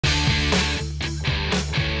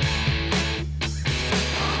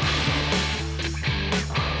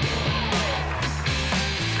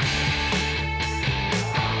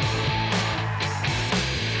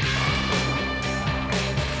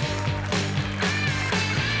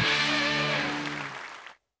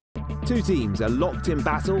Two teams are locked in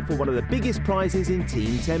battle for one of the biggest prizes in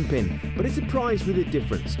Team 10-pin, but it's a prize with a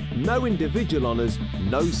difference. No individual honours,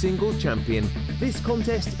 no single champion. This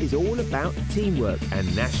contest is all about teamwork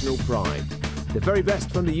and national pride. The very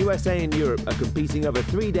best from the USA and Europe are competing over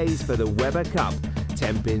 3 days for the Weber Cup,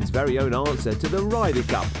 10-pin's very own answer to the Ryder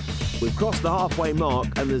Cup. We've crossed the halfway mark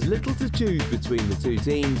and there's little to choose between the two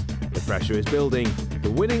teams. The pressure is building,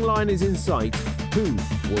 the winning line is in sight. Who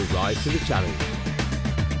will rise to the challenge?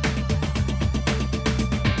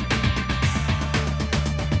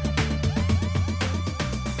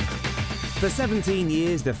 For 17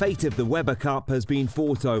 years, the fate of the Weber Cup has been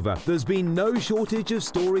fought over. There's been no shortage of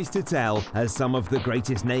stories to tell, as some of the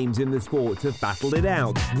greatest names in the sport have battled it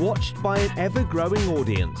out, watched by an ever-growing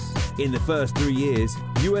audience. In the first 3 years,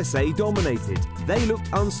 USA dominated. They looked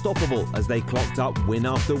unstoppable as they clocked up win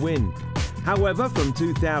after win. However, from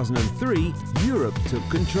 2003, Europe took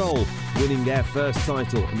control, winning their first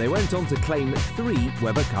title, and they went on to claim 3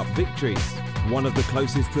 Weber Cup victories. One of the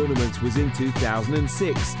closest tournaments was in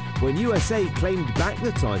 2006, when USA claimed back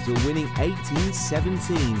the title, winning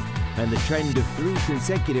 18-17, and the trend of 3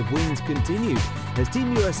 consecutive wins continued as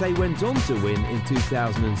Team USA went on to win in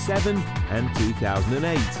 2007 and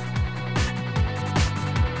 2008.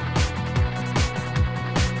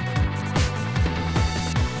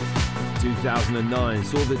 2009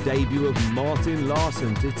 saw the debut of Martin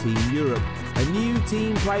Larsen to Team Europe. A new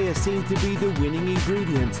team player seemed to be the winning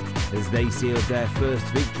ingredient as they sealed their first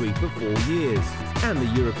victory for 4 years. And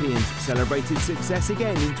the Europeans celebrated success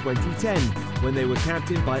again in 2010 when they were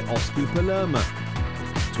captained by Oscar Palermo.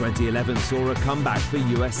 2011 saw a comeback for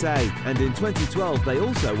USA, and in 2012 they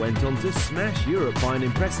also went on to smash Europe by an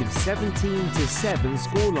impressive 17-7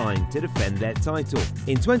 scoreline to defend their title.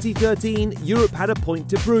 In 2013, Europe had a point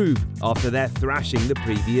to prove after their thrashing the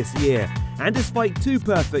previous year, and despite 2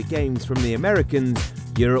 perfect games from the Americans,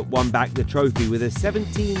 Europe won back the trophy with a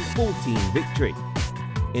 17-14 victory.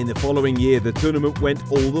 In the following year, the tournament went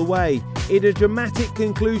all the way. In a dramatic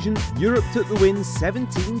conclusion, Europe took the win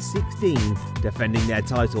 17-16, defending their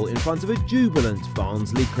title in front of a jubilant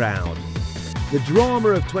Barnsley crowd. The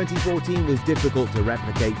drama of 2014 was difficult to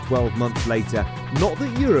replicate 12 months later. Not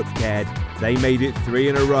that Europe cared. They made it 3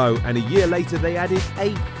 in a row, and a year later they added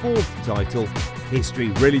a 4th title.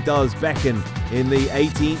 History really does beckon in the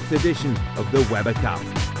 18th edition of the Weber Cup.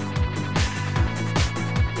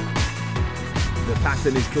 The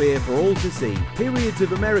pattern is clear for all to see. Periods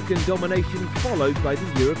of American domination followed by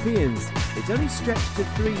the Europeans. It only stretched to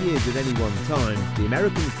 3 years at any one time. The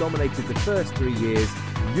Americans dominated the first 3 years.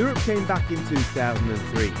 Europe came back in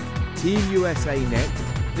 2003. Team USA next.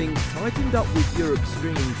 Things tightened up with Europe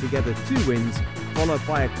stringing together 2 wins, followed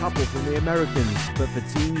by a couple from the Americans. But for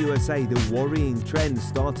Team USA, the worrying trend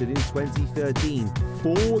started in 2013.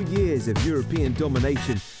 4 years of European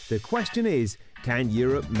domination. The question is, can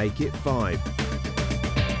Europe make it 5?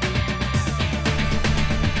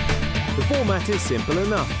 The format is simple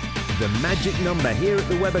enough. The magic number here at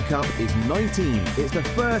the Weber Cup is 19. It's the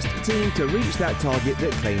first team to reach that target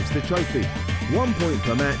that claims the trophy. 1 point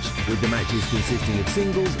per match, with the matches consisting of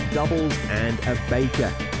singles, doubles and a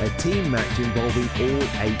baker. A team match involving all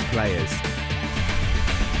 8 players.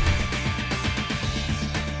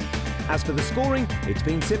 As for the scoring, it's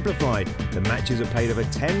been simplified. The matches are played over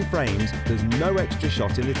 10 frames, there's no extra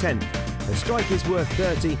shot in the 10th. The strike is worth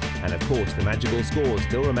 30, and of course the magical score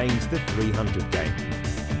still remains the 300 game.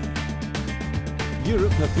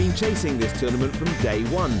 Europe have been chasing this tournament from day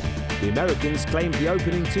one. The Americans claimed the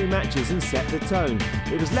opening 2 matches and set the tone.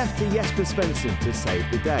 It was left to Jesper Svensson to save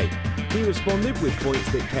the day. He responded with points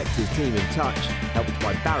that kept his team in touch, helped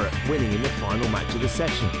by Barrett winning in the final match of the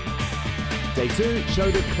session. Day 2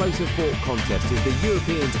 showed a closer fought contest as the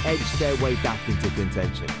Europeans edged their way back into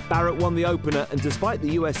contention. Barrett won the opener, and despite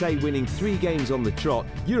the USA winning 3 games on the trot,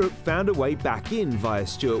 Europe found a way back in via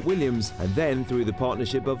Stuart Williams and then through the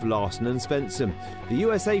partnership of Larsen and Svensson. The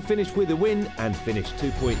USA finished with a win and finished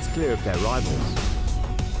 2 points clear of their rivals.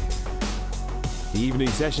 The evening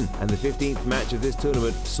session and the 15th match of this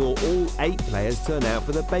tournament saw all 8 players turn out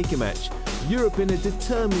for the Baker match. Europe, in a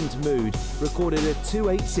determined mood, recorded a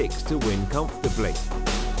 2-8-6 to win comfortably.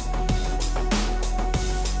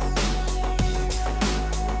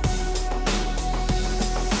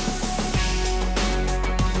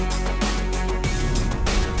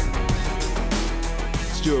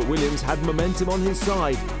 Stuart Williams had momentum on his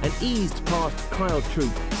side and eased past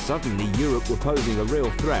Troup. Suddenly Europe were posing a real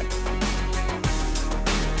threat.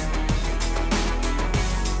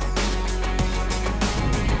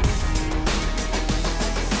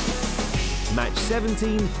 Match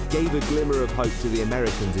 17 gave a glimmer of hope to the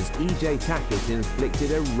Americans as E.J. Tackett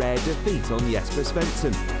inflicted a rare defeat on Jesper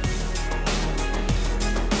Svensson.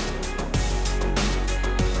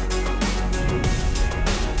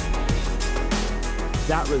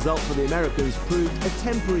 That result for the Americans proved a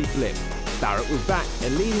temporary blip. Barrett was back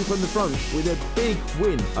and leading from the front with a big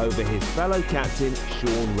win over his fellow captain,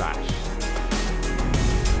 Sean Rash.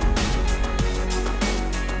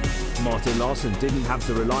 Martin Larsen didn't have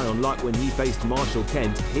to rely on luck when he faced Marshall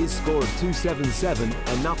Kent. His score of 277,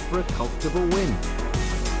 enough for a comfortable win.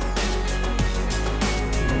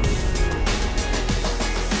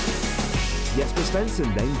 Jesper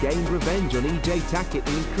Svensson then gained revenge on EJ Tackett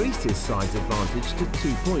and increased his side's advantage to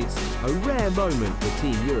 2 points, a rare moment for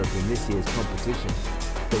Team Europe in this year's competition.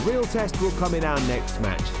 The real test will come in our next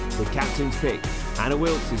match, the captain's pick. Hannah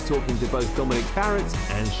Wilkes is talking to both Dominic Barrett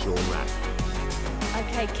and Sean Rash.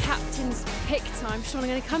 Okay, captain's pick time. Sean, I'm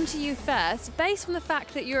going to come to you first. Based on the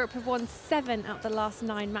fact that Europe have won 7 out of the last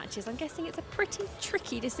 9 matches, I'm guessing it's a pretty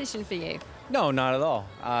tricky decision for you. No, not at all.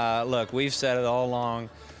 Look, we've said it all along.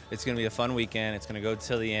 It's going to be a fun weekend. It's going to go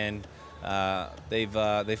till the end.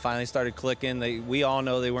 They finally started clicking. We all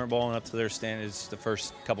know they weren't bowling up to their standards the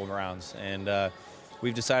first couple of rounds, and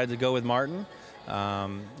we've decided to go with Martin.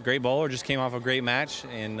 Great bowler, just came off a great match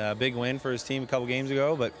and a big win for his team a couple games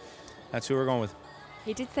ago, but that's who we're going with.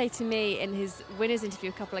 He did say to me in his winners interview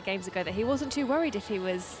a couple of games ago that he wasn't too worried if he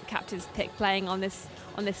was captain's pick playing on this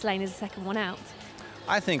lane as a second one out.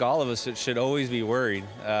 I think all of us should always be worried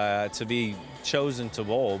to be chosen to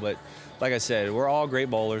bowl, but like I said, we're all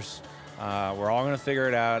great bowlers. We're all going to figure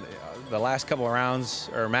it out. The last couple of rounds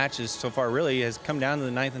or matches so far really has come down to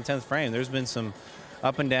the 9th and 10th frame. There's been some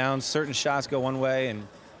up and downs. Certain shots go one way, and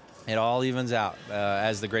it all evens out,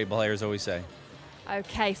 as the great players always say.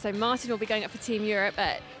 Okay, so Martin will be going up for Team Europe.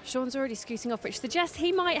 Sean's already scooting off, which suggests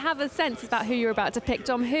he might have a sense about who you're about to pick.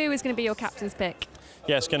 Dom, who is going to be your captain's pick?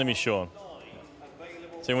 Yeah, it's going to be Sean.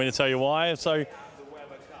 So I'm going to tell you why. So,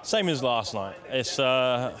 same as last night. It's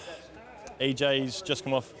EJ's just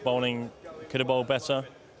come off bowling, could have bowled better,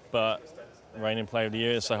 but reigning player of the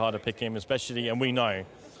year, it's so hard to pick him, especially, and we know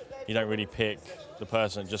you don't really pick the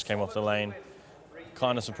person that just came off the lane.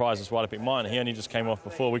 Kind of surprised us why they picked mine. He only just came off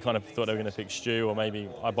before. We kind of thought they were going to pick Stu, or maybe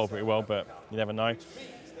I bowled pretty well, but you never know.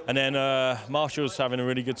 And then Marshall's having a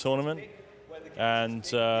really good tournament, and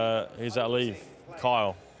who's that leave?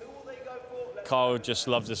 Kyle. Kyle just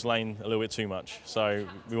loves this lane a little bit too much, so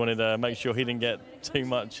we wanted to make sure he didn't get too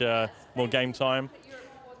much more game time.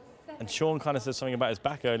 And Sean kind of said something about his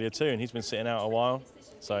back earlier too, and he's been sitting out a while.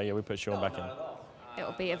 So yeah, we put Sean back in. It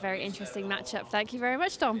will be a very interesting matchup. Thank you very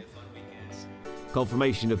much, Dom.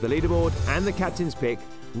 Confirmation of the leaderboard and the captain's pick.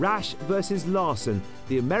 Rash versus Larsen.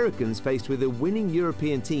 The Americans, faced with a winning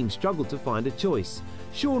European team, struggled to find a choice.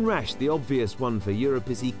 Sean Rash, the obvious one for Europe,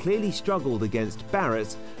 as he clearly struggled against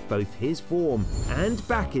Barrett. Both his form and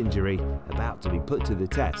back injury about to be put to the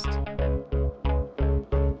test.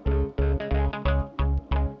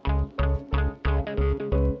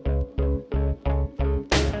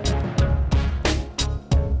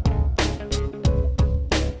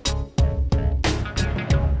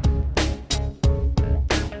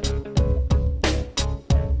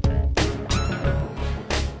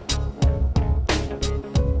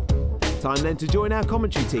 Time then to join our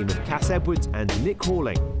commentary team of Cass Edwards and Nick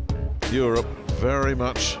Halling. Europe very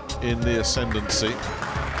much in the ascendancy.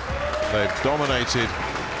 They've dominated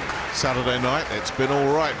Saturday night. It's been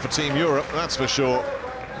all right for Team Europe, that's for sure.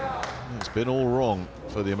 It's been all wrong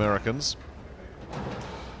for the Americans.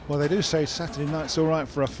 Well, they do say Saturday night's all right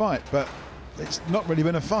for a fight, but it's not really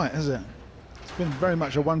been a fight, has it? It's been very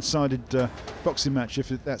much a one-sided boxing match, if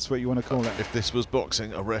that's what you want to call it. If this was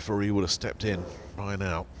boxing, a referee would have stepped in by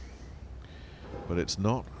now. But it's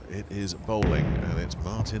not, it is bowling, and it's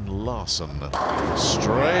Martin Larsen.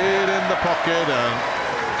 Straight in the pocket and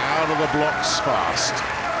out of the blocks fast.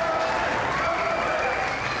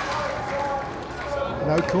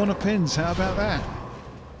 No corner pins, how about that?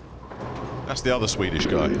 That's the other Swedish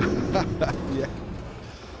guy. Yeah.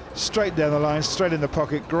 Straight down the line, straight in the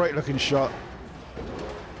pocket, great looking shot.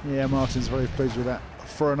 Yeah, Martin's very pleased with that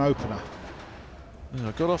for an opener.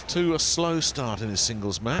 Got off to a slow start in his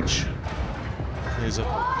singles match. His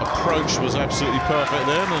approach was absolutely perfect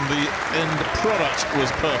then, and the end product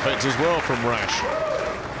was perfect as well from Rash.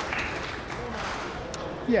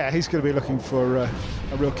 Yeah, he's going to be looking for a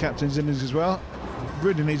real captain's innings as well.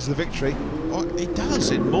 Really needs the victory. Well, he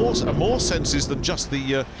does in more senses than just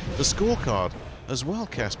the scorecard as well,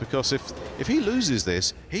 Cass, because if he loses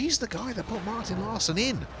this, he's the guy that put Martin Larsen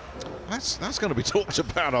in. That's going to be talked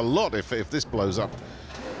about a lot if this blows up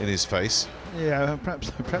in his face. Yeah,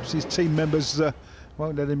 perhaps his team members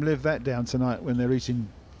won't let him live that down tonight when they're eating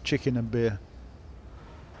chicken and beer.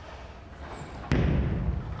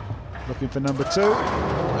 Looking for number 2. No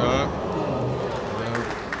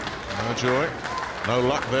joy, no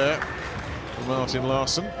luck there. for Martin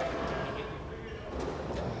Larsen.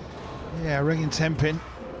 Yeah, ringing 10-pin.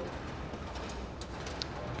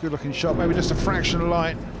 Good looking shot, maybe just a fraction of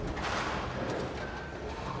light.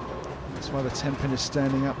 That's why the 10-pin is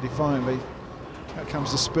standing up defiantly. Out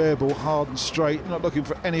comes the spare ball, hard and straight, not looking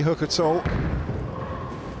for any hook at all.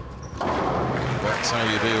 That's how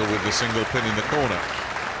you deal with the single pin in the corner.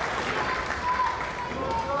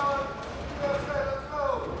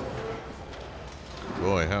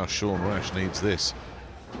 Boy, how Sean Rash needs this.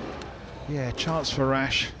 Yeah, chance for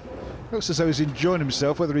Rash. Looks as though he's enjoying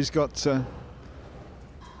himself, whether he's got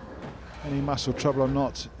any muscle trouble or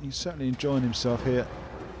not. He's certainly enjoying himself here.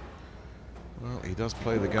 Well, he does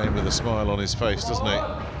play the game with a smile on his face, doesn't he? And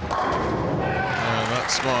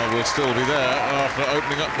that smile will still be there after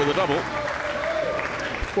opening up with a double.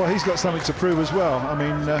 Well, he's got something to prove as well. I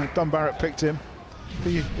mean, Barrett picked him.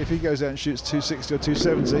 If he goes out and shoots 260 or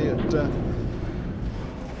 270, and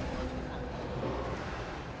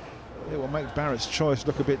it will make Barrett's choice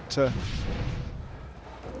look a bit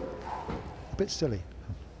silly,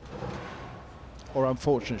 or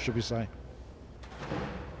unfortunate, should we say?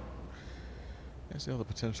 Yes, the other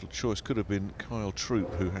potential choice could have been Kyle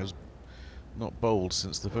Troup, who has not bowled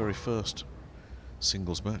since the very first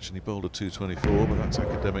singles match, and he bowled a 224, but that's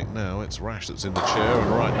academic now. It's Rash that's in the chair,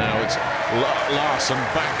 and right now it's Larsen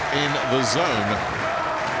back in the zone.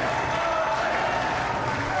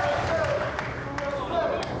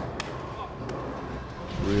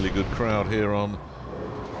 Really good crowd here on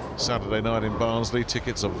Saturday night in Barnsley.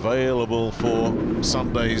 Tickets available for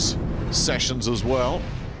Sunday's sessions as well.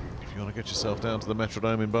 If you want to get yourself down to the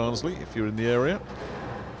Metrodome in Barnsley, if you're in the area,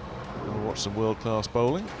 and watch some world-class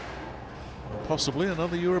bowling. Possibly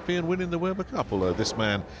another European win in the Weber Cup, although this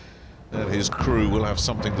man and his crew will have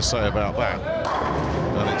something to say about that.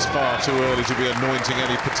 And it's far too early to be anointing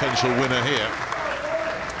any potential winner here.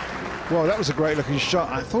 Well, that was a great looking shot.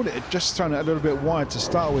 I thought it had just thrown it a little bit wide to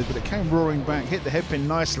start with, but it came roaring back, hit the headpin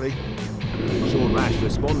nicely. Sean Rash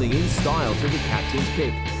responding in style to the captain's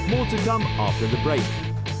pick. More to come after the break.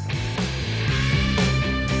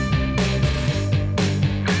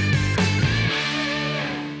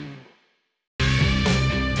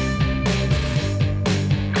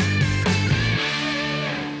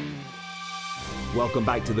 Welcome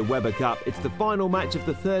back to the Weber Cup. It's the final match of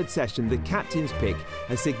the third session, the captain's pick,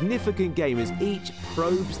 a significant game as each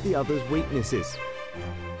probes the other's weaknesses.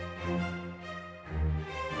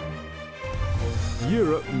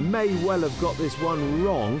 Europe may well have got this one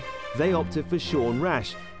wrong. They opted for Sean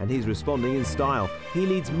Rash, and he's responding in style. He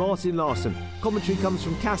leads Martin Larsen. Commentary comes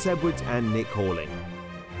from Cass Edwards and Nick Hawley.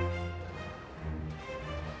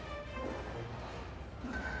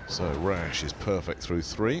 So Rash is perfect through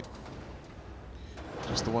 3.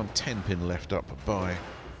 Just the one 10-pin left up by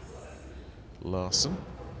Larsen.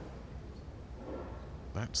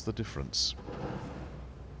 That's the difference.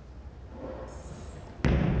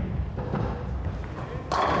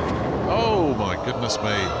 Oh my goodness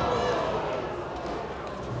me.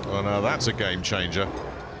 Well, now that's a game changer.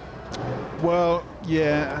 Well,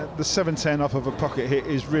 yeah, the 7-10 off of a pocket hit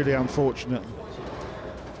is really unfortunate.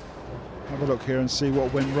 Have a look here and see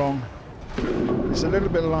what went wrong. It's a little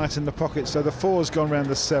bit light in the pocket, so the 4's gone round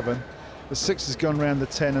the 7, the 6 has gone round the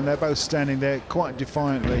 10, and they're both standing there quite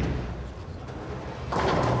defiantly.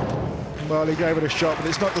 Well, he gave it a shot, but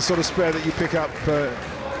it's not the sort of spare that you pick up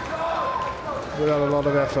without a lot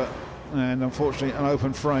of effort, and unfortunately an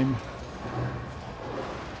open frame.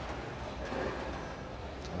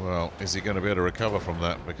 Well, is he going to be able to recover from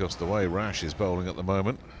that? Because the way Rash is bowling at the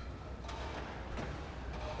moment.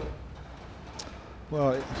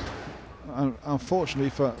 Well, unfortunately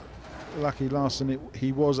for Lucky Larsen,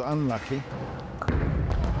 he was unlucky.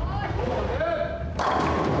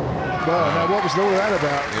 Well, now what was all that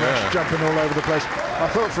about? Yeah. Rash jumping all over the place. I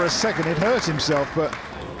thought for a second he'd hurt himself, but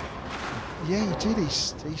yeah, he did.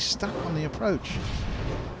 He's stuck on the approach.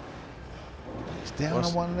 He's down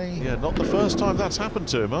on one knee. Yeah, not the first time that's happened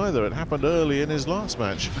to him either. It happened early in his last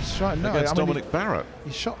match. That's right. No, against I mean, Dominic Barrett.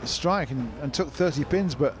 He shot the strike and took 30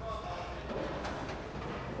 pins, but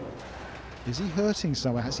is he hurting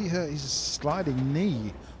somewhere? Has he hurt his sliding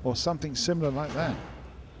knee or something similar like that?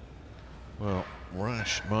 Well,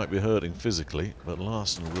 Rash might be hurting physically, but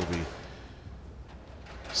Larsen will be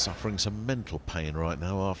suffering some mental pain right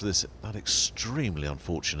now after that extremely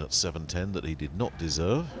unfortunate 7-10 that he did not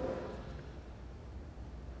deserve.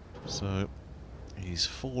 So he's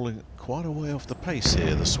falling quite a way off the pace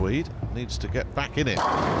here, the Swede. Needs to get back in it.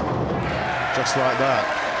 Just like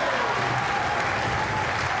that.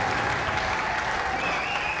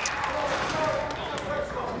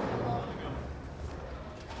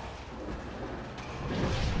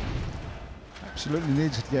 absolutely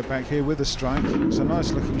needed to get back here with a strike. It's a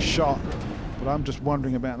nice looking shot, but I'm just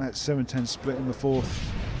wondering about that 7-10 split in the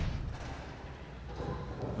fourth.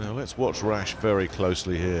 Now let's watch Rash very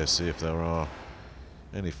closely here, see if there are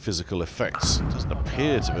any physical effects. It doesn't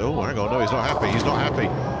appear to be. Oh, hang on, no, he's not happy. He's not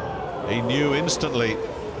happy. He knew instantly.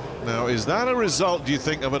 Now, is that a result, do you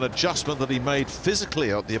think, of an adjustment that he made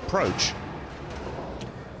physically at the approach?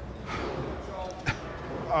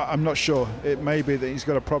 I'm not sure. It may be that he's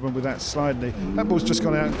got a problem with that slide knee. That ball's just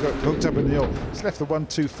gone out and got hooked up in the hole. It's left the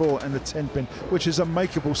 1-2-4 and the 10 pin, which is a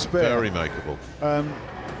makeable spare. Very makeable.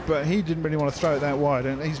 But he didn't really want to throw it that wide,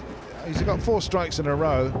 and he's got 4 strikes in a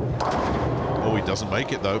row. Oh, he doesn't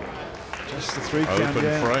make it though. Just the 3 count.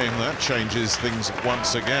 Open frame, that changes things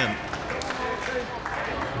once again.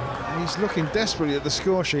 He's looking desperately at the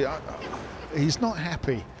score sheet. He's not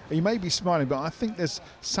happy. He may be smiling, but I think there's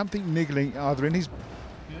something niggling either in his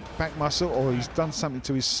back muscle or he's done something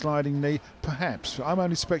to his sliding knee, perhaps. I'm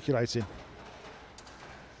only speculating.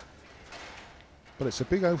 But it's a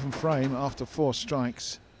big open frame after 4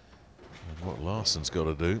 strikes. And what Larsen's got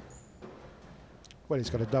to do. Well, he's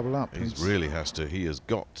got to double up. He really has to. He has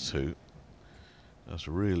got to just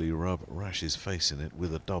really rub Rash's face in it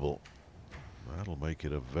with a double. That'll make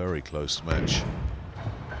it a very close match.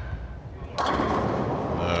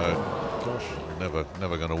 No, gosh,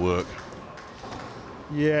 never going to work.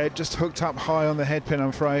 Yeah, it just hooked up high on the head pin, I'm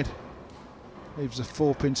afraid. Leaves a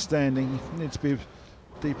 4-pin standing. You need to be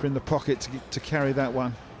deeper in the pocket to carry that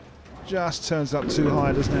one. Just turns up too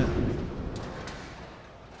high, doesn't it?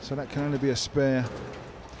 So that can only be a spare.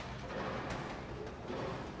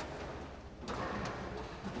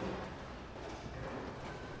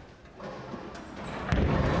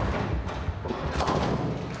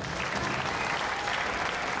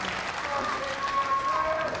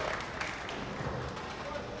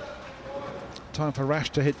 Time for Rash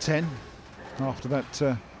to hit 10 after that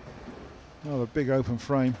a big open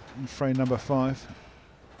frame in frame number 5.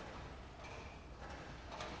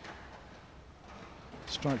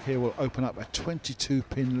 Strike here will open up a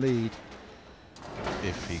 22-pin lead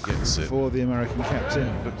if he gets it for the American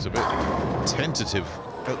captain. Looks a bit tentative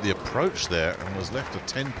at the approach there and was left a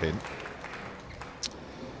 10-pin.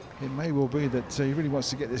 It may well be that he really wants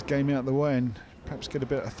to get this game out of the way and perhaps get a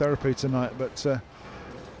bit of therapy tonight, but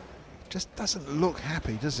just doesn't look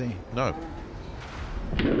happy, does he? No.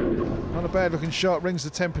 Not a bad looking shot, rings the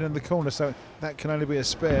 10-pin in the corner, so that can only be a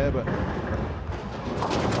spare, but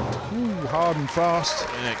ooh, hard and fast.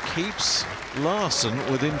 And it keeps Larsen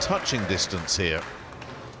within touching distance here.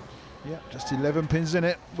 Yeah, just 11 pins in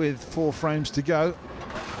it with 4 frames to go.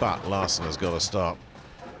 But Larsen has got to start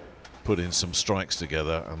putting some strikes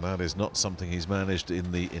together, and that is not something he's managed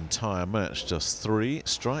in the entire match. Just 3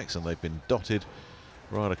 strikes, and they've been dotted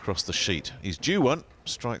right across the sheet. He's due one.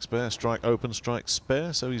 Strike spare, strike open, strike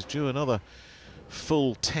spare, so he's due another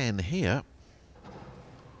full 10 here.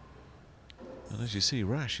 And as you see,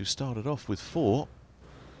 Rash, who started off with 4,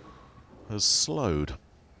 has slowed.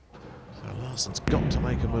 So Larsen's got to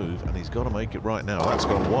make a move, and he's got to make it right now. That's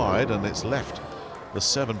gone wide, and it's left the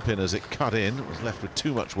 7-pin as it cut in. It was left with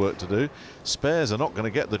too much work to do. Spares are not going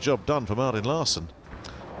to get the job done for Martin Larsen.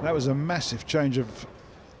 That was a massive change of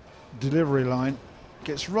delivery line.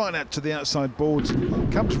 Gets right out to the outside boards,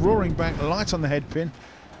 comes roaring back, light on the head pin.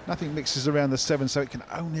 Nothing mixes around the 7, so it can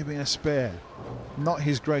only be a spare. Not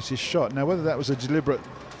his greatest shot. Now, whether that was a deliberate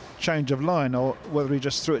change of line or whether he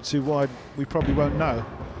just threw it too wide, we probably won't know.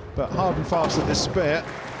 But hard and fast at this spare,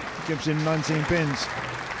 gives him 19 pins.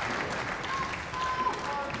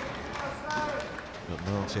 But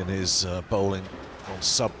Martin is bowling on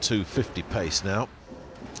sub 250 pace now.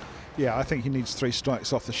 Yeah, I think he needs 3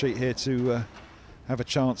 strikes off the sheet here to have a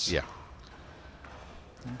chance. Yeah.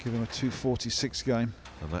 And give him a 246 game.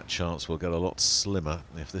 And that chance will get a lot slimmer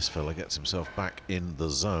if this fella gets himself back in the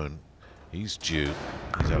zone. He's due.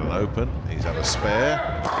 He's had an open, he's had a spare,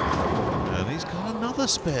 and he's got another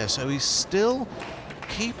spare, so he's still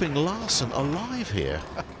keeping Larsen alive here.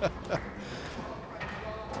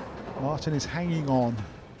 Martin is hanging on.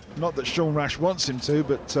 Not that Sean Rash wants him to,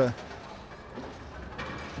 but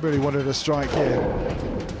really wanted a strike here.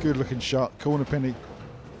 Good looking shot, corner pinning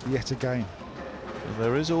yet again. And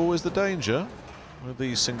there is always the danger with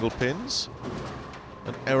these single pins,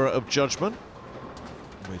 an error of judgment.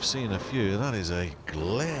 We've seen a few. That is a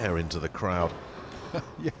glare into the crowd.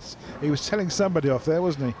 Yes, he was telling somebody off there,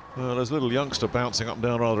 wasn't he? Well, there's a little youngster bouncing up and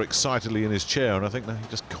down rather excitedly in his chair, and I think that he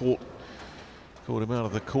just caught him out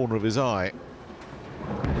of the corner of his eye.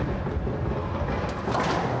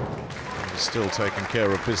 He's still taking care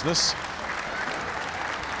of business.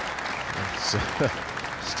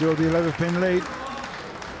 Still the 11-pin lead.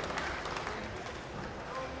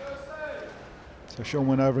 So Sean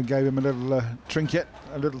went over and gave him a little trinket,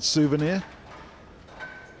 a little souvenir,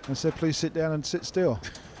 and said, please sit down and sit still.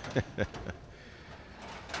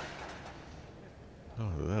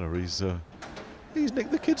 Oh, that or he's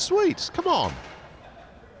nicked the kid's sweets. Come on.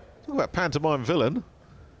 Talk about pantomime villain.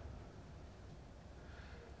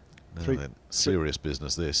 Now then, serious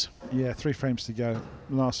business this. Yeah, 3 frames to go.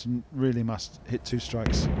 Larsen really must hit 2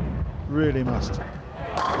 strikes. Really must. No,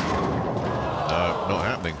 not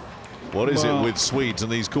happening. What is it with Swedes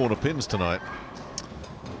and these corner pins tonight?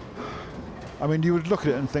 I mean, you would look at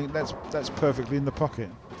it and think that's perfectly in the pocket.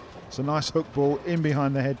 It's a nice hook ball in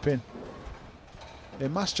behind the head pin.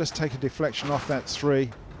 It must just take a deflection off that 3.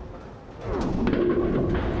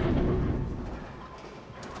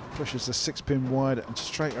 Pushes the 6-pin wide and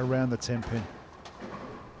straight around the 10-pin.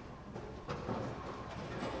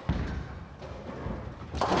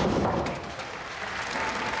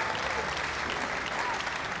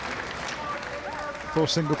 Four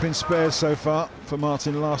single-pin spares so far for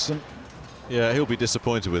Martin Larsen. Yeah, he'll be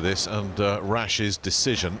disappointed with this, and Rash's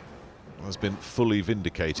decision has been fully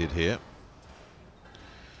vindicated here.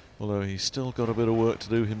 Although he's still got a bit of work to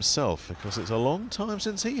do himself, because it's a long time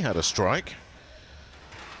since he had a strike.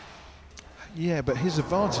 Yeah, but his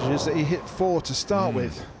advantage is that he hit 4 to start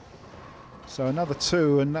with. So another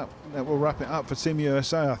 2, and that will wrap it up for Team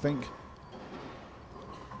USA, I think.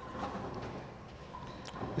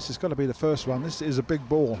 This has got to be the first one. This is a big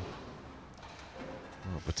ball.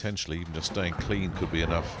 Well, potentially even just staying clean could be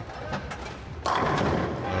enough.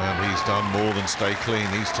 And he's done more than stay clean.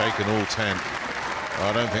 He's taken all 10.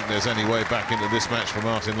 I don't think there's any way back into this match for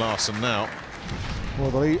Martin Larsen now.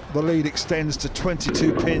 Well, the lead extends to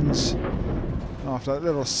 22 pins after that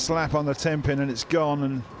little slap on the 10-pin, and it's gone,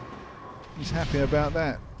 and he's happy about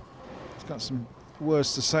that. He's got some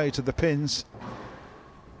words to say to the pins.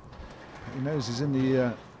 He knows he's in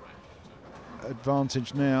the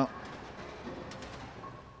advantage now.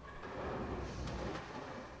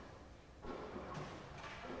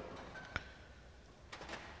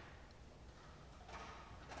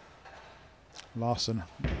 Larsen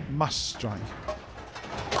must strike.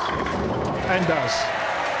 And does.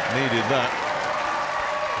 Needed that.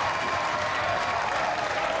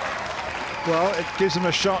 Well, it gives him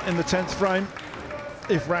a shot in the 10th frame,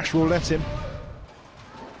 if Rash will let him.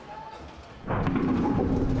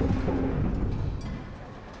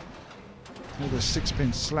 The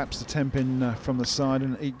 6-pin slaps the 10-pin from the side,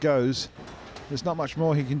 and it goes. There's not much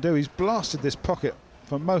more he can do. He's blasted this pocket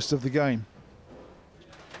for most of the game.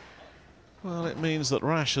 Well, it means that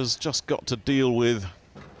Rash has just got to deal with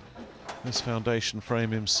this foundation frame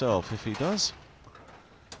himself. If he does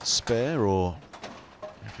spare, or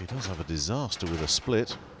if he does have a disaster with a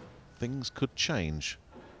split, things could change,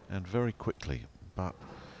 and very quickly. But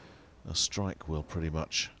a strike will pretty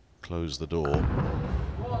much close the door.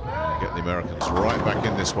 Get the Americans right back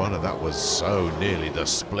in this one, and that was so nearly the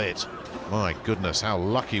split. My goodness, how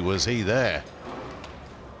lucky was he there?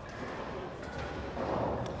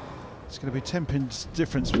 It's going to be 10 pins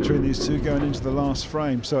difference between these two going into the last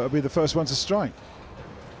frame, so it'll be the first one to strike.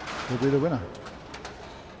 Will be the winner.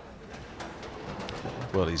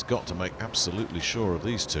 Well, he's got to make absolutely sure of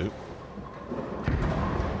these two.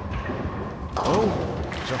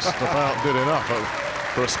 Oh, just about good enough.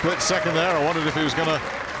 For a split second there, I wondered if he was going to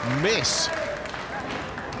miss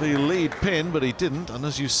the lead pin, but he didn't. And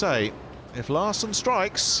as you say, if Larsen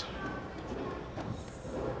strikes,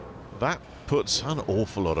 that puts an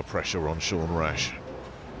awful lot of pressure on Sean Rash.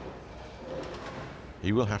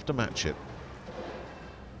 He will have to match it.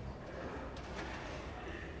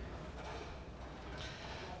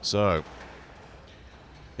 So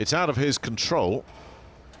it's out of his control,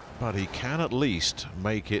 but he can at least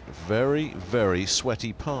make it very, very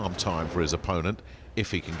sweaty palm time for his opponent if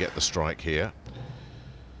he can get the strike here.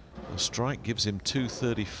 The strike gives him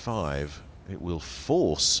 235. It will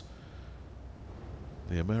force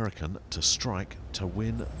the American to strike to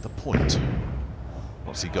win the point.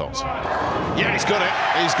 What's he got? Yeah, he's got it.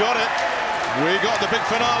 He's got it. We got the big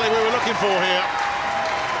finale we were looking for here.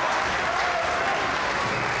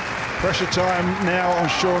 Pressure time now on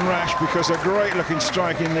Sean Rash, because a great looking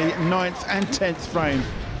strike in the 9th and 10th frame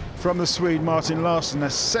from the Swede Martin Larsen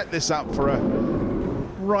has set this up for a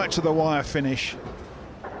right to the wire finish.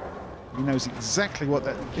 He knows exactly what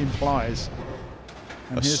that implies.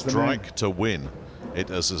 And a here's strike to win. It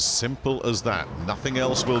is as simple as that. Nothing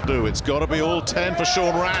else will do. It's got to be all 10 for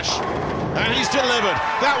Sean Rash. And he's delivered.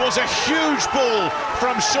 That was a huge ball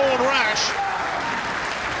from Sean Rash.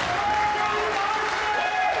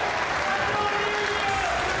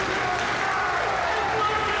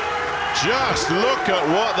 Just look at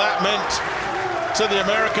what that meant to the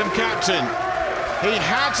American captain. He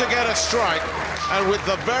had to get a strike, and with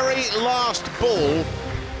the very last ball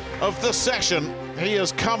of the session, he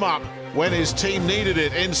has come up when his team needed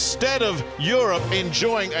it. Instead of Europe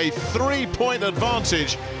enjoying a 3-point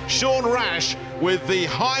advantage, Sean Rash, with the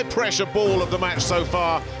high-pressure ball of the match so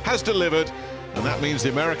far, has delivered, and that means the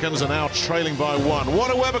Americans are now trailing by 1.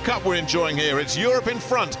 What a Weber Cup we're enjoying here. It's Europe in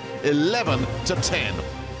front, 11-10.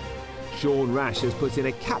 Sean Rash has put in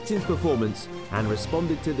a captain's performance and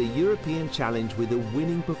responded to the European challenge with a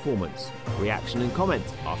winning performance. Reaction and comment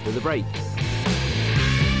after the break.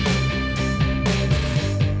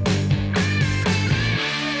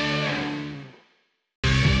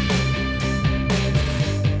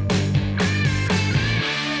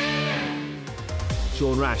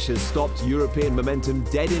 Sean Rash has stopped European momentum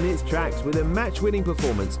dead in its tracks with a match-winning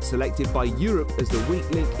performance. Selected by Europe as the weak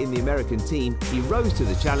link in the American team, he rose to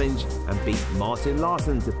the challenge and beat Martin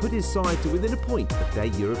Larsen to put his side to within a point of their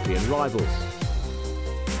European rivals.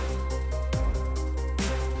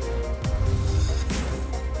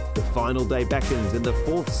 The final day beckons in the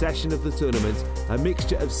 4th session of the tournament, a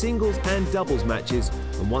mixture of singles and doubles matches,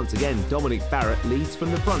 and once again Dominic Barrett leads from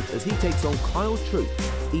the front as he takes on Troup.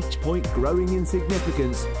 Each point growing in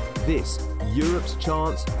significance, this Europe's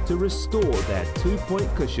chance to restore their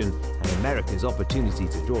 2-point cushion and America's opportunity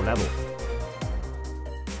to draw level.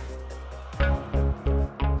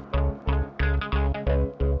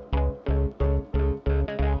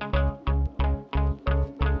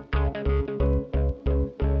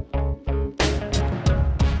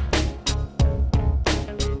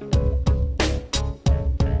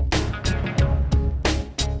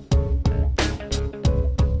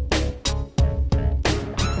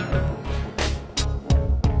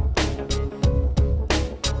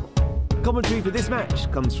 Commentary for this match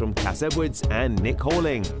comes from Cass Edwards and Nick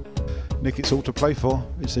Halling. Nick, it's all to play for.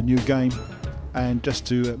 It's a new game. And just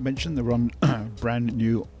to mention, they're on brand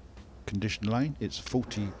new conditioned lane. It's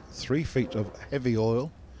 43 feet of heavy oil,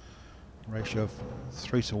 ratio of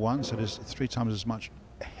 3:1. So there's 3 times as much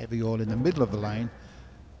heavy oil in the middle of the lane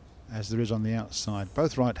as there is on the outside.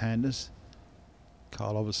 Both right-handers.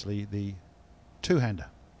 Carl, obviously, the two-hander.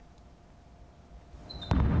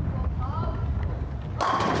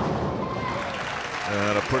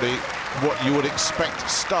 And a pretty, what you would expect,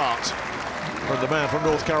 start from the man from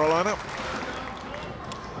North Carolina.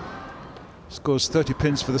 Scores 30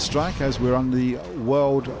 pins for the strike as we're on the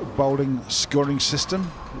World Bowling Scoring System.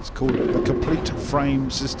 It's called the Complete Frame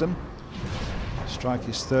System. Strike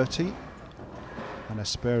is 30, and a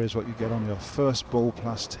spare is what you get on your first ball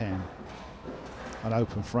plus 10. An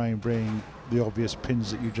open frame bringing the obvious pins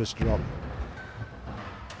that you just dropped.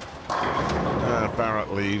 And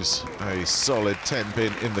Barrett leaves a solid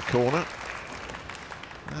 10-pin in the corner.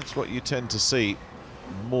 That's what you tend to see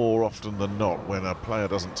more often than not. When a player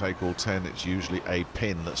doesn't take all 10, it's usually a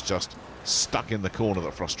pin that's just stuck in the corner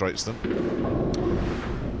that frustrates them.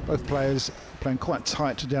 Both players playing quite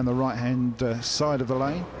tight down the right-hand side of the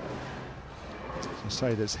lane. As I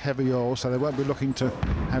say, there's heavy oil, so they won't be looking to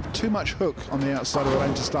have too much hook on the outside of the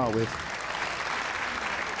lane to start with.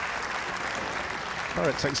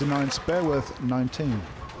 Barrett takes a 9 spare worth 19.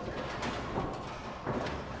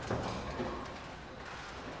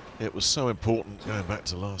 It was so important, going back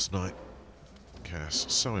to last night, Cass,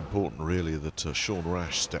 so important really that Sean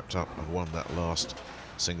Rash stepped up and won that last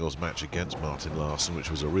singles match against Martin Larsen, which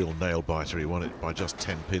was a real nail-biter. He won it by just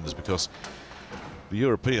 10 pins because the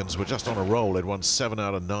Europeans were just on a roll. They'd won 7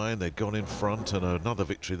 out of 9, they'd gone in front, and another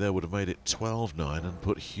victory there would have made it 12-9 and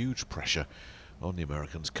put huge pressure on the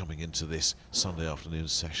Americans coming into this Sunday afternoon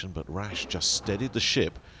session. But Rash just steadied the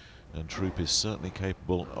ship, and Troup is certainly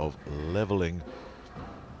capable of levelling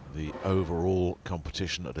the overall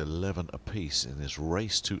competition at 11 apiece in this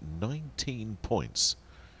race to 19 points.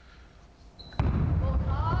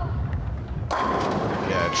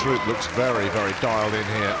 Yeah, Troup looks very, very dialed in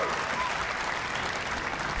here.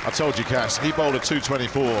 I told you, Cass, he bowled a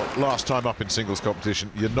 224 last time up in singles competition.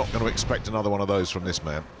 You're not going to expect another one of those from this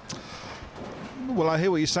man. Well, I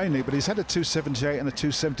hear what you're saying, Nick, but he's had a 278 and a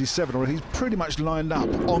 277, or he's pretty much lined up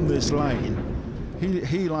on this lane.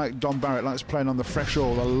 He, like Don Barrett, likes playing on the fresh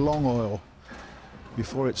oil, the long oil,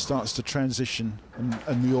 before it starts to transition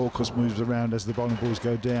and the oil course moves around as the bowling balls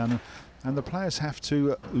go down. And the players have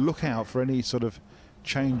to look out for any sort of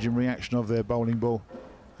change in reaction of their bowling ball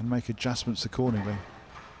and make adjustments accordingly.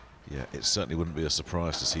 Yeah, it certainly wouldn't be a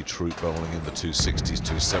surprise to see Troup bowling in the 260s,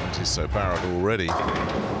 270s, so Barrett already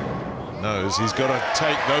knows he's got to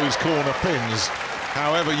take those corner pins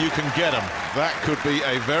however you can get them. That could be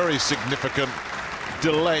a very significant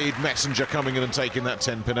delayed messenger coming in and taking that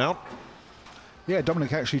 10 pin out. Yeah,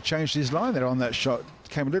 Dominic actually changed his line there on that shot.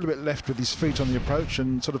 Came a little bit left with his feet on the approach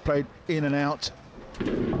and sort of played in and out.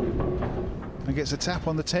 And gets a tap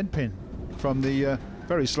on the 10 pin from the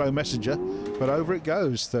very slow messenger. But over it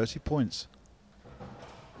goes, 30 points.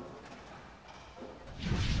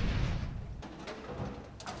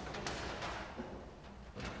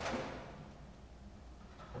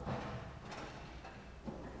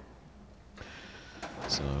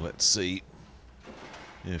 So let's see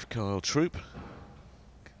if Kyle Troup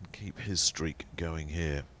can keep his streak going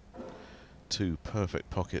here. 2 perfect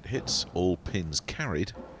pocket hits, all pins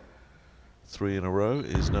carried. 3 in a row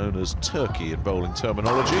is known as turkey in bowling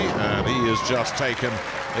terminology, and he has just taken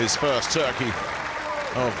his first turkey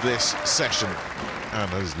of this session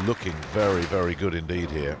and is looking very, very good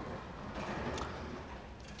indeed here.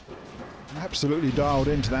 Absolutely dialed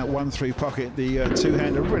into that 1-3 pocket. The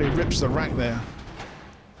two-hander really rips the rack there.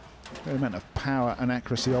 Great amount of power and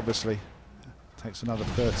accuracy, obviously. Takes another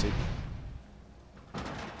 30.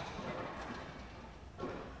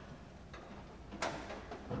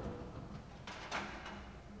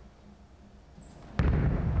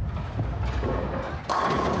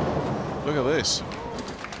 Look at this.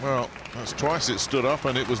 Well, that's twice it stood up,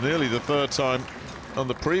 and it was nearly the 3rd time on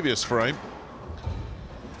the previous frame.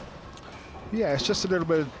 Yeah, it's just a little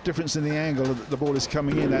bit of difference in the angle that the ball is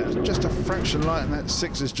coming in at. Just a fraction light, and that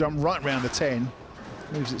 6 has jumped right round the 10.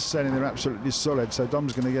 Leaves it standing there absolutely solid. So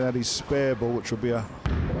Dom's going to get out his spare ball, which will be a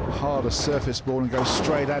harder surface ball, and go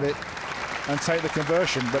straight at it and take the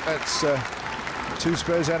conversion. But that's 2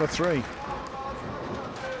 spares out of 3.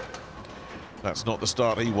 That's not the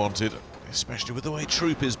start he wanted, especially with the way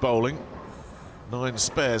Troup is bowling. 9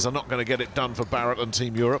 spares are not going to get it done for Barrett and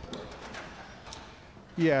Team Europe.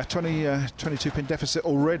 Yeah, 22 pin deficit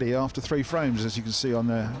already after 3 frames, as you can see on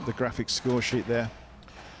the graphics score sheet there.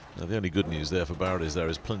 Now, the only good news there for Barrett is there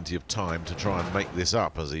is plenty of time to try and make this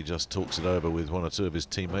up, as he just talks it over with 1 or 2 of his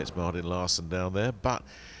teammates, Martin Larsen down there. But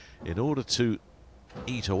in order to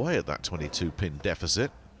eat away at that 22 pin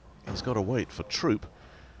deficit, he's got to wait for Troup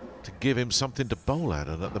to give him something to bowl at,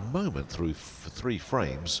 and at the moment, through 3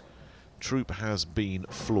 frames, Troup has been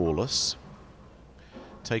flawless,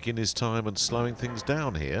 taking his time and slowing things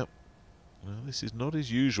down here. Well, this is not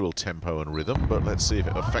his usual tempo and rhythm, but let's see if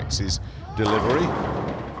it affects his delivery.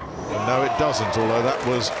 And no, it doesn't, although that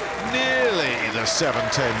was nearly the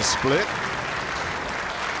 7-10 split.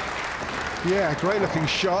 Yeah, great looking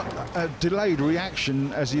shot. A delayed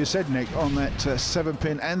reaction, as you said, Nick, on that 7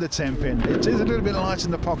 pin and the 10 pin. It is a little bit light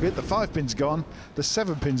in the pocket. The 5 pin's gone, the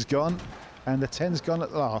 7 pin's gone, and the 10's gone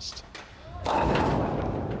at last.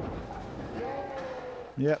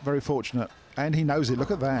 Yeah, very fortunate. And he knows it.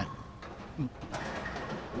 Look at that.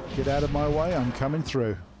 Get out of my way, I'm coming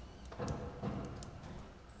through.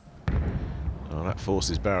 Oh, that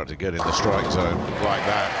forces Barrett to get in the strike zone like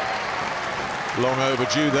that. Long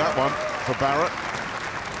overdue, that one, for Barrett.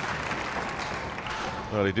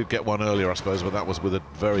 Well, he did get one earlier, I suppose, but that was with a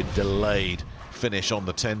very delayed finish on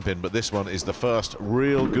the 10 pin. But this one is the first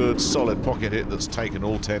real good, solid pocket hit that's taken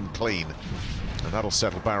all 10 clean. And that'll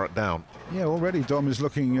settle Barrett down. Yeah, already Dom is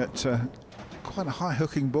looking at quite a high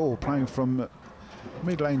hooking ball, playing from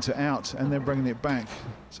mid lane to out and then bringing it back.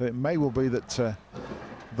 So it may well be that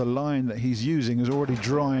the line that he's using is already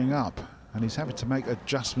drying up, and he's having to make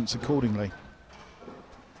adjustments accordingly.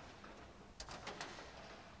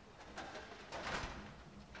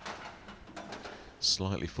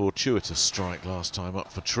 Slightly fortuitous strike last time up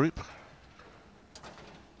for Troup.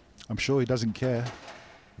 I'm sure he doesn't care.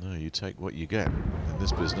 No, you take what you get in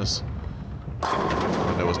this business.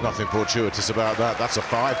 And there was nothing fortuitous about that. That's a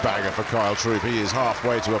 5-bagger for Kyle Troup. He is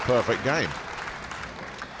halfway to a perfect game.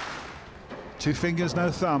 2 fingers,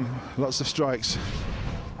 no thumb. Lots of strikes.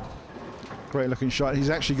 Great looking shot.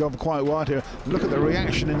 He's actually gone quite wide here. Look at the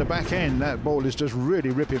reaction in the back end. That ball is just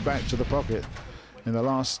really ripping back to the pocket in the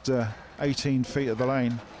last 18 feet of the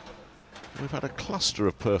lane. We've had a cluster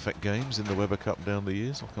of perfect games in the Weber Cup down the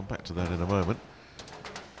years. I'll come back to that in a moment.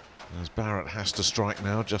 As Barrett has to strike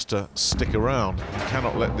now just to stick around. He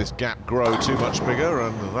cannot let this gap grow too much bigger,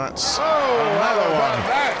 and that's another one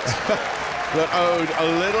that owed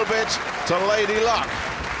a little bit to Lady Luck.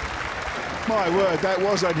 My word, that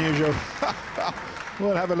was unusual.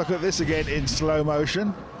 We'll have a look at this again in slow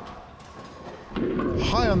motion.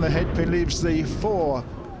 High on the head pin leaves the 4,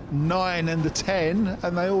 9 and the 10,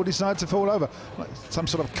 and they all decide to fall over. Like some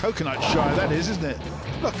sort of coconut shy, that is, isn't it?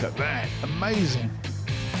 Look at that, amazing.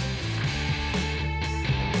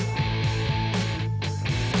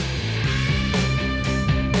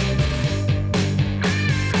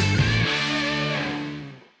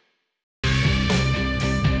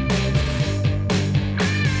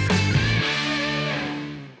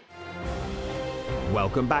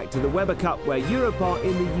 Welcome back to the Weber Cup, where Europe are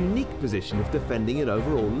in the unique position of defending an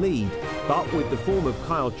overall lead. But with the form of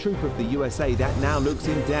Kyle Troup of the USA, that now looks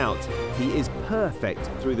in doubt. He is perfect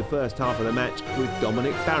through the first half of the match with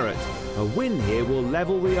Dominic Barrett. A win here will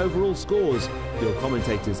level the overall scores. Your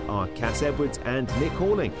commentators are Cass Edwards and Nick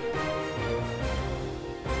Halling.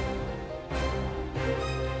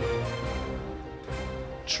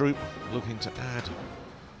 Troup looking to add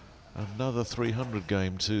another 300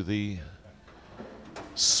 game to the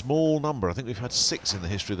small number. I think we've had 6 in the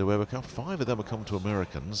history of the Weber Cup. 5 of them have come to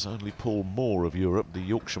Americans. Only Paul Moore of Europe, the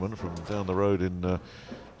Yorkshireman from down the road in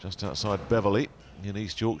just outside Beverley in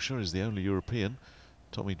East Yorkshire, is the only European.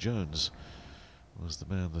 Tommy Jones was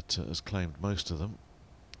the man that has claimed most of them.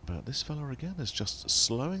 But this fella again is just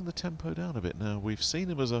slowing the tempo down a bit now. We've seen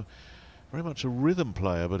him as a very much a rhythm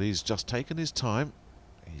player, but he's just taken his time.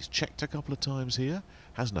 He's checked a couple of times here.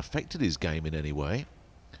 Hasn't affected his game in any way.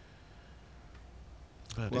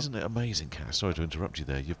 But isn't it amazing, Cass? Sorry to interrupt you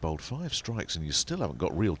there. You've bowled 5 strikes and you still haven't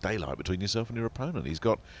got real daylight between yourself and your opponent. He's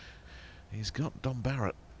got Dom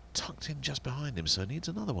Barrett tucked in just behind him, so he needs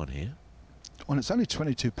another one here. Well, it's only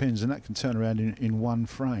 22 pins and that can turn around in one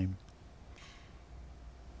frame.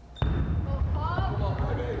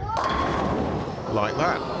 Like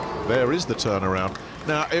that. There is the turnaround.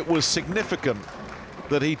 Now, it was significant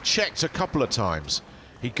that he checked a couple of times.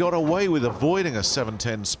 He got away with avoiding a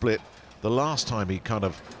 7-10 split the last time. He kind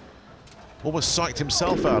of almost psyched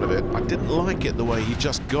himself out of it. I didn't like it the way he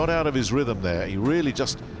just got out of his rhythm there. He really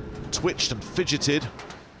just twitched and fidgeted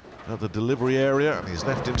at the delivery area, and he's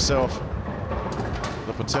left himself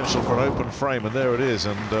the potential for an open frame, and there it is.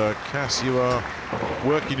 And Cass, you are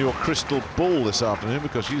working your crystal ball this afternoon,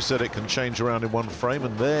 because you said it can change around in one frame,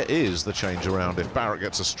 and there is the change around. If Barrett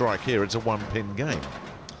gets a strike here, it's a 1-pin game.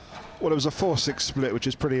 Well, it was a 4-6 split, which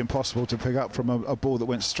is pretty impossible to pick up from a ball that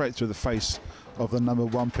went straight through the face of the number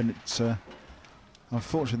 1 pin. It's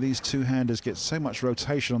unfortunately, these two-handers get so much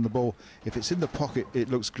rotation on the ball. If it's in the pocket, it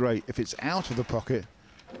looks great. If it's out of the pocket,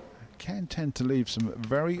 can tend to leave some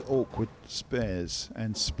very awkward spares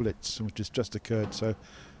and splits, which has just occurred. So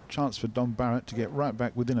chance for Dom Barrett to get right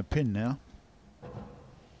back within a pin now.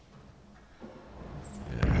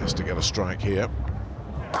 Yeah, has to get a strike here.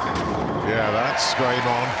 Yeah, that's game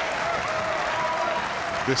on.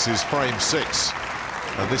 This is frame 6,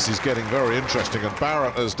 and this is getting very interesting, and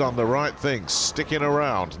Barrett has done the right thing, sticking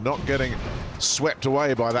around, not getting swept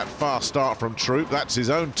away by that fast start from Troup. That's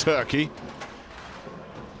his own turkey.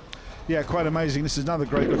 Yeah, quite amazing. This is another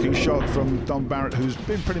great looking shot from Dom Barrett, who's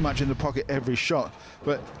been pretty much in the pocket every shot.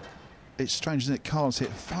 But it's strange, isn't it? Carl's hit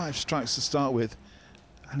 5 strikes to start with,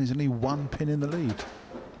 and he's only 1 pin in the lead.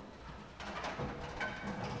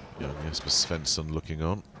 Young Jesper Svensson looking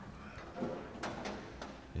on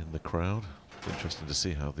in the crowd. Interesting to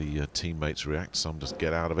see how the teammates react. Some just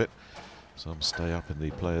get out of it. Some stay up in the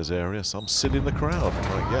players' area. Some sit in the crowd,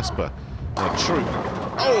 like Jesper. Troup.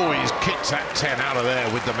 Oh, he's kicked that 10 out of there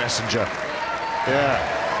with the messenger. Yeah.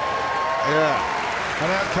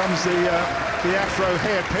 And out comes the Afro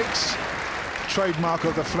hair picks, trademark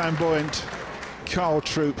of the flamboyant Carl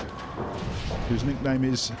Troup, whose nickname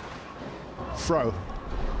is Fro.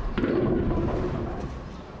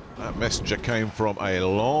 That messenger came from a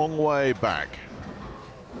long way back.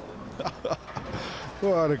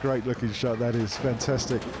 What a great looking shot that is.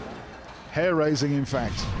 Fantastic. Hair raising, in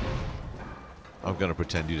fact. I'm going to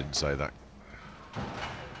pretend you didn't say that.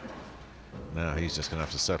 Now he's just going to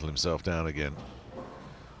have to settle himself down again,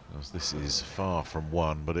 because this is far from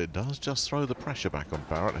one, but it does just throw the pressure back on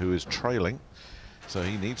Barrett, who is trailing, so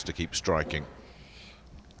he needs to keep striking.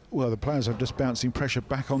 Well, the players are just bouncing pressure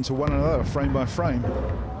back onto one another, frame by frame.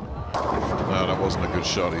 No, that wasn't a good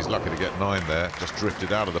shot. He's lucky to get 9 there. Just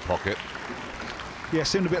drifted out of the pocket. Yeah,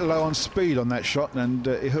 seemed a bit low on speed on that shot, and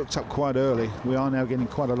it hooked up quite early. We are now getting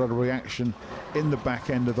quite a lot of reaction in the back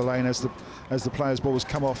end of the lane as the players' balls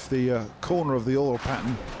come off the corner of the oil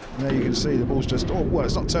pattern. And there you can see the ball's just, oh, well,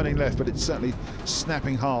 it's not turning left, but it's certainly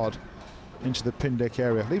snapping hard into the pin deck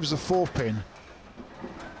area. Leaves a 4-pin,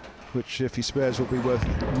 which, if he spares, will be worth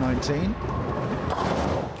 19.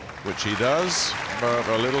 Which he does, but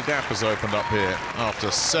a little gap has opened up here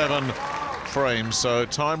after 7 frames, so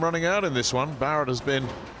time running out in this one. Barrett has been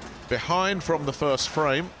behind from the first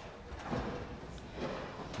frame.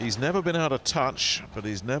 He's never been out of touch, but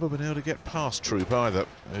he's never been able to get past Troup either,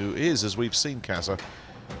 who is, as we've seen, Casa,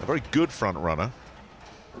 a very good front runner.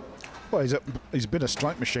 Well, he's been a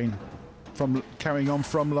strike machine from carrying on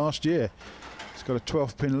from last year. He's got a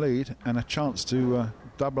 12-pin lead and a chance to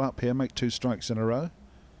double up here, make 2 strikes in a row.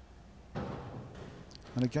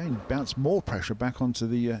 And again, bounce more pressure back onto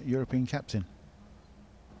the European captain.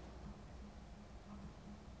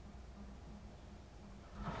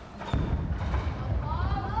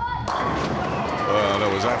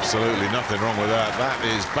 was absolutely nothing wrong with that. That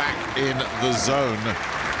is back in the zone.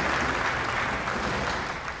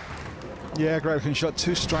 Yeah, great looking shot.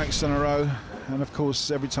 2 strikes in a row. And of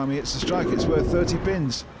course, every time he hits a strike, it's worth 30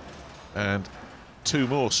 pins. And 2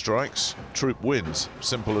 more strikes, Troup wins.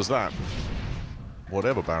 Simple as that.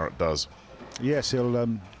 Whatever Barrett does. Yes,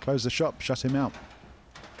 he'll close the shop, shut him out.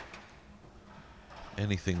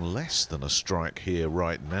 Anything less than a strike here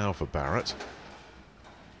right now for Barrett,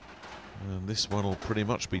 and this one will pretty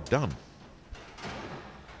much be done.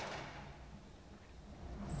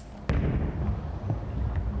 And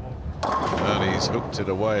he's hooked it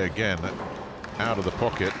away again, out of the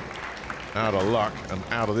pocket, out of luck, and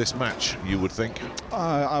out of this match, you would think.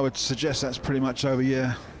 I would suggest that's pretty much over,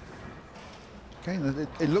 yeah. Okay,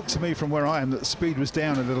 it looked to me from where I am that the speed was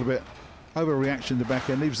down a little bit. Overreaction in the back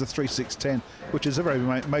end, leaves the 3-6-10, which is a very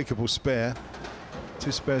makeable spare.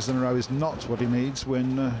 2 spares in a row is not what he needs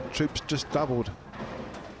when Troup's just doubled.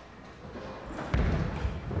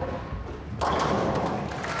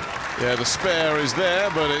 Yeah, the spare is there,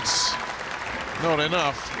 but it's not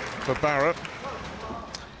enough for Barrett.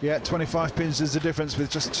 Yeah, 25 pins is the difference with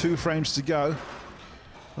just 2 frames to go.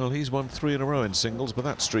 Well, he's won 3 in a row in singles, but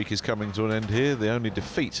that streak is coming to an end here. The only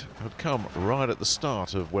defeat had come right at the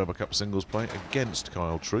start of Weber Cup singles play against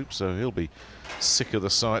Kyle Troup, so he'll be sick of the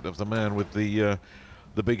sight of the man with the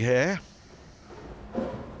big hair.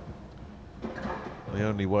 The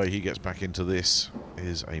only way he gets back into this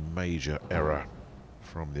is a major error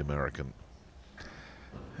from the American.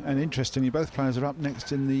 And interestingly, both players are up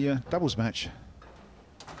next in the doubles match.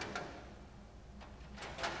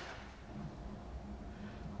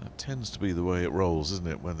 That tends to be the way it rolls, isn't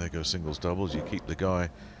it? When they go singles doubles, you keep the guy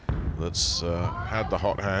that's had the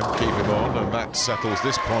hot hand, keep him on, and that settles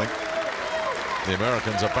this point. The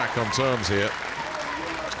Americans are back on terms here.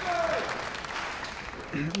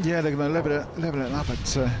 Yeah, they're going to level it up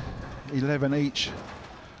at 11 each.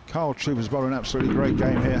 Kyle Troup has bowled an absolutely great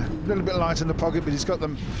game here. A little bit light in the pocket, but he's got the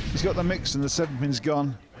mix, and the 7 pin's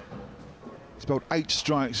gone. He's bowled 8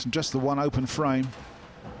 strikes and just the 1 open frame.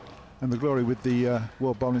 And the glory with the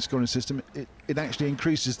World Bowling Scoring System, it actually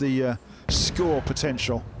increases the score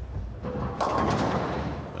potential.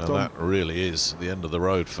 And that really is the end of the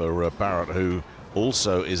road for Barrett, who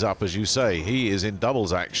also is up, as you say. He is in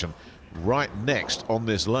doubles action right next on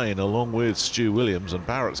this lane, along with Stu Williams, and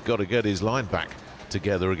Barrett's got to get his line back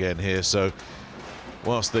together again here. So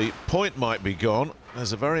whilst the point might be gone,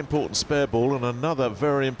 there's a very important spare ball and another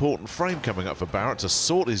very important frame coming up for Barrett to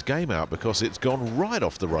sort his game out, because it's gone right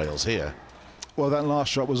off the rails here. Well, that last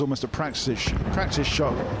shot was almost a practice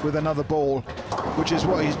shot with another ball, which is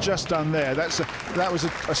what he's just done there. That was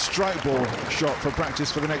a strike ball shot for practice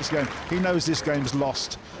for the next game. He knows this game's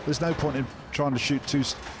lost. There's no point in trying to shoot two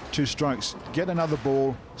strikes. Get another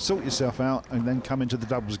ball, sort yourself out, and then come into the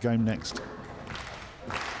doubles game next.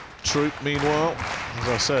 Troup, meanwhile, as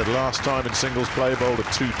I said, last time in singles play, bowled a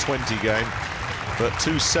 220 game, but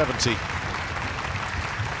 270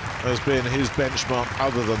 has been his benchmark.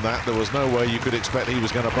 Other than that, there was no way you could expect he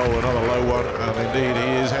was going to bowl another low one, and indeed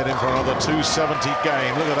he is heading for another 270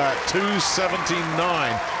 game. Look at that, 279.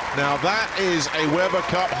 Now that is a Weber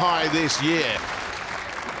Cup high this year.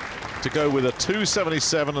 To go with a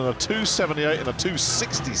 277 and a 278 and a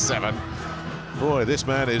 267. Boy, this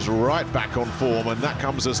man is right back on form, and that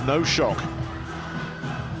comes as no shock.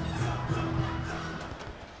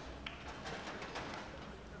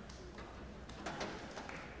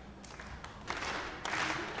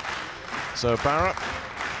 So Barrett,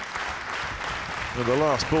 with the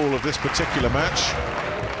last ball of this particular match,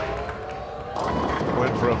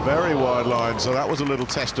 went for a very wide line, so that was a little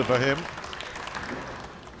tester for him.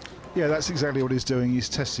 Yeah, that's exactly what he's doing. He's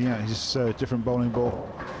testing out his different bowling ball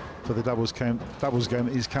for the doubles game.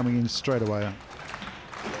 He's coming in straight away.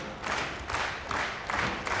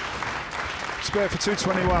 Spare for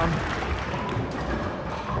 221.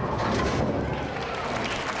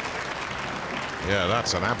 Yeah,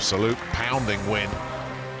 that's an absolute pounding win.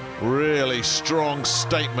 Really strong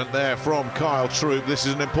statement there from Kyle Troup. This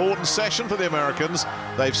is an important session for the Americans.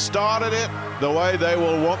 They've started it the way they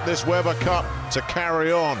will want this Weber Cup to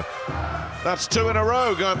carry on. That's 2 in a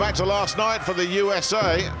row going back to last night for the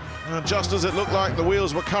USA. And just as it looked like the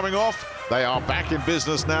wheels were coming off, they are back in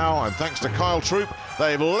business now, and thanks to Kyle Troup,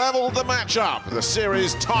 they've levelled the match up. The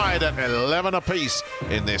series tied at 11 apiece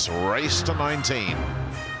in this race to 19.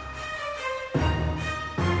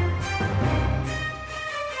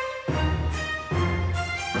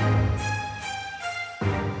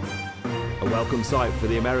 A welcome sight for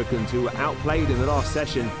the Americans, who were outplayed in the last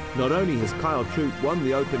session. Not only has Troup won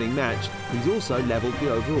the opening match, he's also levelled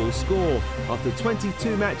the overall score. After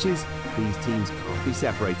 22 matches, these teams can't be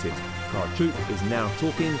separated. Troup is now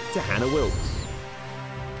talking to Hannah Wilkes.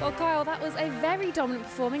 Well, Kyle, that was a very dominant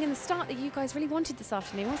performing and the start that you guys really wanted this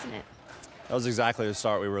afternoon, wasn't it? That was exactly the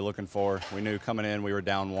start we were looking for. We knew coming in we were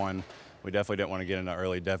down 1. We definitely didn't want to get in an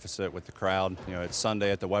early deficit with the crowd. You know, it's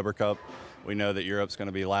Sunday at the Weber Cup. We know that Europe's going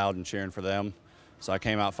to be loud and cheering for them. So I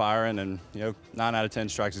came out firing, and 9 out of 10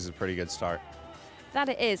 strikes is a pretty good start. That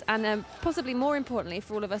it is, and possibly more importantly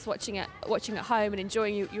for all of us watching at home and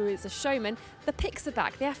enjoying you as a showman, the picks are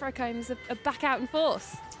back. The Afrocombs are back out in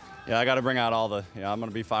force. Yeah, I got to bring out all the. I'm going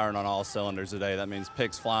to be firing on all cylinders today. That means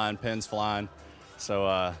picks flying, pins flying.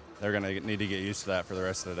 So they're going to need to get used to that for the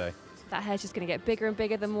rest of the day. That hair's just going to get bigger and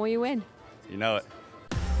bigger the more you win. You know it.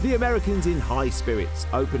 The Americans in high spirits,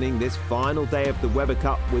 opening this final day of the Weber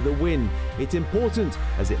Cup with a win. It's important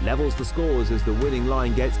as it levels the scores as the winning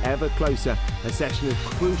line gets ever closer. A session of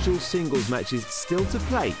crucial singles matches still to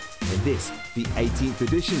play in this, the 18th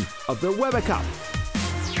edition of the Weber Cup.